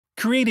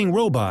Creating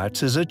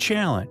robots is a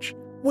challenge.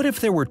 What if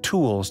there were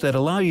tools that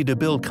allow you to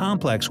build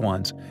complex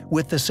ones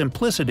with the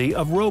simplicity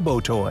of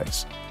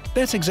robo-toys?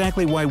 That's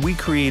exactly why we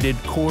created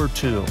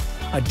CORE2,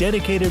 a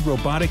dedicated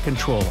robotic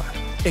controller.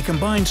 It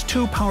combines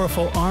two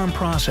powerful ARM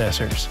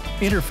processors,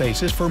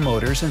 interfaces for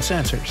motors and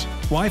sensors,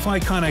 Wi-Fi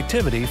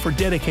connectivity for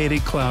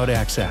dedicated cloud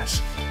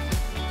access.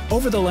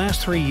 Over the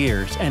last 3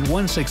 years and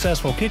one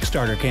successful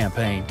Kickstarter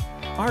campaign,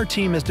 our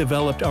team has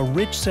developed a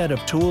rich set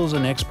of tools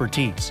and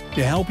expertise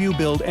to help you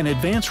build an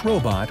advanced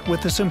robot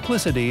with the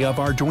simplicity of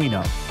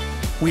Arduino.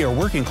 We are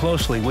working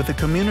closely with a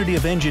community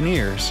of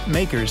engineers,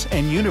 makers,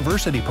 and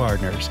university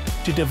partners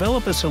to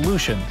develop a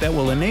solution that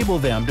will enable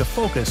them to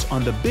focus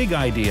on the big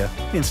idea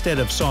instead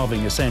of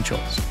solving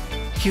essentials.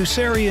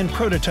 Husarion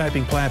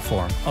prototyping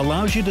platform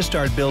allows you to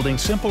start building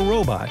simple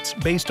robots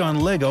based on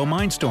LEGO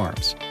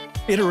Mindstorms.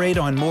 Iterate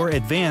on more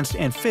advanced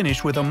and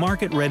finish with a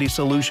market-ready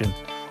solution,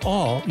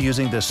 all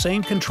using the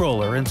same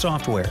controller and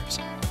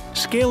softwares.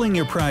 Scaling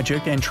your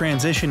project and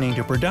transitioning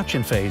to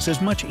production phase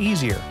is much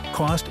easier,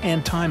 cost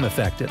and time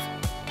effective.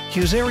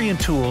 Husarion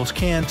tools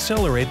can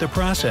accelerate the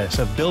process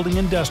of building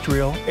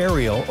industrial,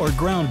 aerial, or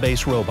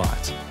ground-based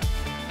robots.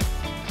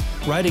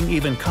 Writing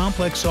even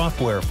complex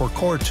software for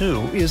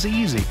CORE2 is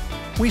easy.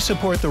 We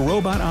support the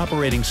robot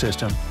operating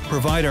system,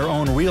 provide our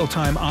own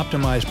real-time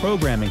optimized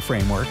programming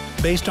framework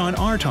based on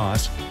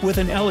RTOS with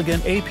an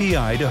elegant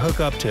API to hook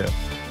up to.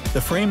 The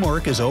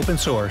framework is open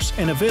source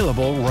and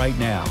available right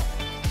now.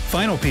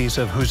 Final piece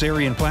of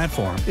Husarion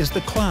platform is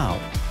the cloud.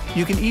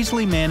 You can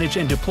easily manage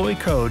and deploy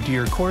code to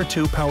your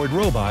CORE2-powered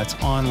robots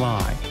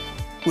online.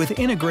 With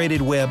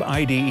integrated web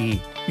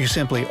IDE, you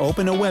simply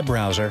open a web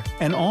browser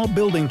and all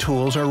building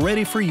tools are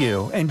ready for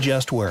you and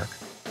just work.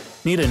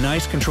 Need a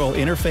nice control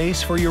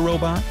interface for your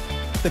robot?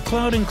 The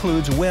cloud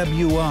includes Web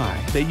UI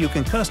that you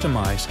can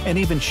customize and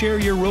even share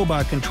your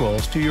robot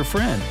controls to your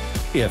friend,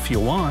 if you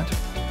want.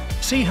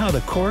 See how the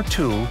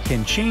CORE2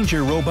 can change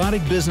your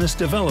robotic business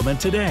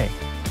development today.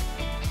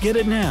 Get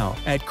it now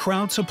at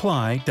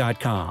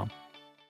crowdsupply.com.